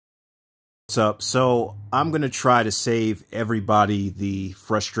What's up? So I'm going to try to save everybody the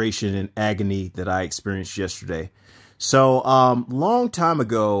frustration and agony that I experienced yesterday. So long time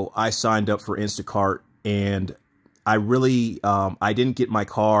ago, I signed up for Instacart, and I really, I didn't get my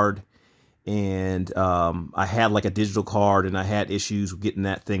card, and I had like a digital card, and I had issues with getting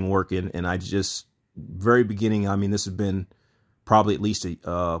that thing working. And I just, very beginning, I mean, this has been probably at least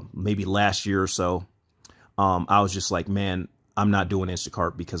maybe last year or so. I was just like, man, I'm not doing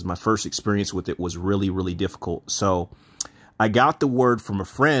Instacart because my first experience with it was really, really difficult. So I got the word from a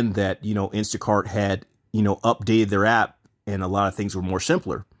friend that, Instacart had, updated their app and a lot of things were more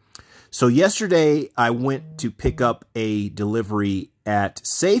simpler. So yesterday I went to pick up a delivery at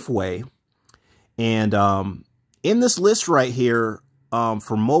Safeway, and in this list right here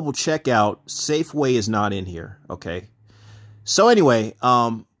for mobile checkout, Safeway is not in here. Okay. So anyway,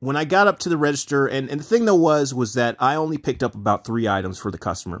 when I got up to the register, and the thing though was that I only picked up about 3 items for the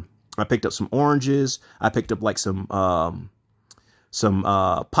customer. I picked up some oranges, I picked up like some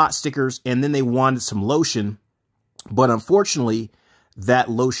pot stickers, and then they wanted some lotion. But unfortunately, that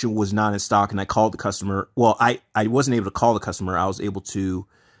lotion was not in stock, and I called the customer. Well, I wasn't able to call the customer. I was able to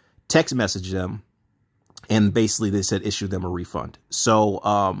text message them, and basically they said issue them a refund. So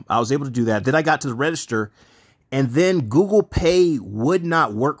I was able to do that. Then I got to the register, and then Google Pay would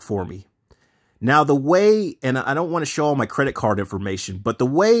not work for me. Now the way, and I don't want to show all my credit card information, but the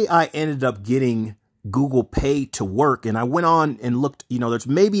way I ended up getting Google Pay to work, and I went on and looked, there's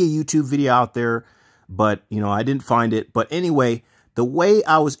maybe a YouTube video out there, but, I didn't find it. But anyway, the way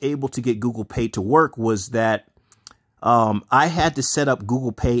I was able to get Google Pay to work was that I had to set up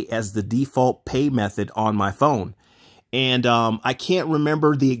Google Pay as the default pay method on my phone. And I can't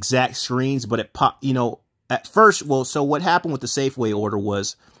remember the exact screens, but it popped, at first, so what happened with the Safeway order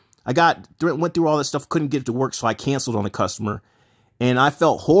was I went through all that stuff, couldn't get it to work, so I canceled on the customer, and I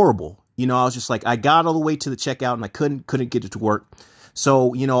felt horrible. I was just like, I got all the way to the checkout, and I couldn't get it to work.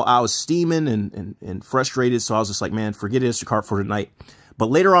 So, I was steaming and frustrated, so I was just like, man, forget Instacart for tonight. But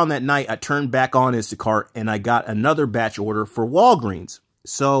later on that night, I turned back on Instacart, and I got another batch order for Walgreens.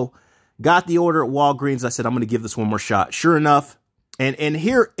 So, got the order at Walgreens. I said, I'm going to give this one more shot. Sure enough, and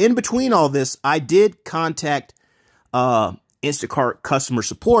here, in between all this, I did contact Instacart customer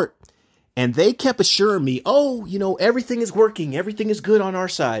support, and they kept assuring me, oh, everything is working. Everything is good on our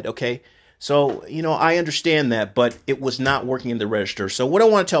side, okay? So, I understand that, but it was not working in the register. So what I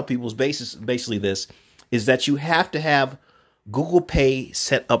want to tell people is basically this, is that you have to have Google Pay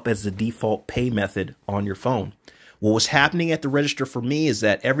set up as the default pay method on your phone. What was happening at the register for me is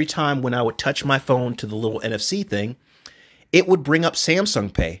that every time when I would touch my phone to the little NFC thing, it would bring up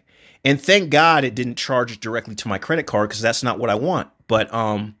Samsung Pay. And thank God it didn't charge it directly to my credit card, because that's not what I want. But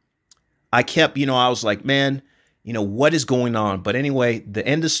I kept, I was like, man, what is going on? But anyway, the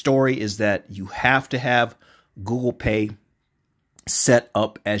end of the story is that you have to have Google Pay set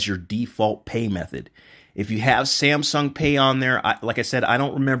up as your default pay method. If you have Samsung Pay on there, like I said, I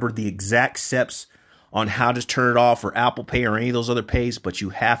don't remember the exact steps on how to turn it off, or Apple Pay, or any of those other pays, but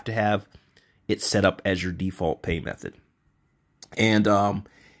you have to have it set up as your default pay method. And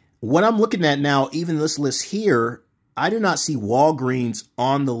what I'm looking at now, even this list here, I do not see Walgreens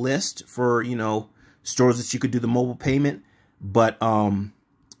on the list for, stores that you could do the mobile payment. But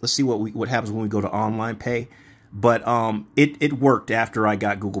let's see what happens when we go to online pay. But it worked after I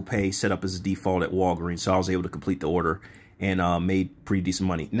got Google Pay set up as a default at Walgreens. So I was able to complete the order and made pretty decent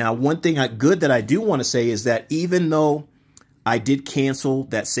money. Now, one thing good that I do want to say is that even though I did cancel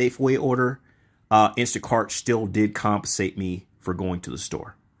that Safeway order, Instacart still did compensate me for going to the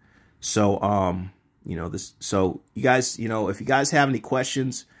store. So, so you guys, if you guys have any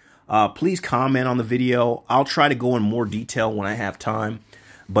questions, please comment on the video. I'll try to go in more detail when I have time.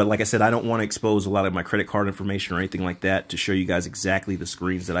 But like I said, I don't want to expose a lot of my credit card information or anything like that to show you guys exactly the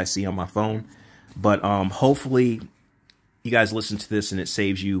screens that I see on my phone. But hopefully you guys listen to this and it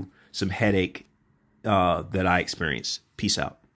saves you some headache that I experience. Peace out.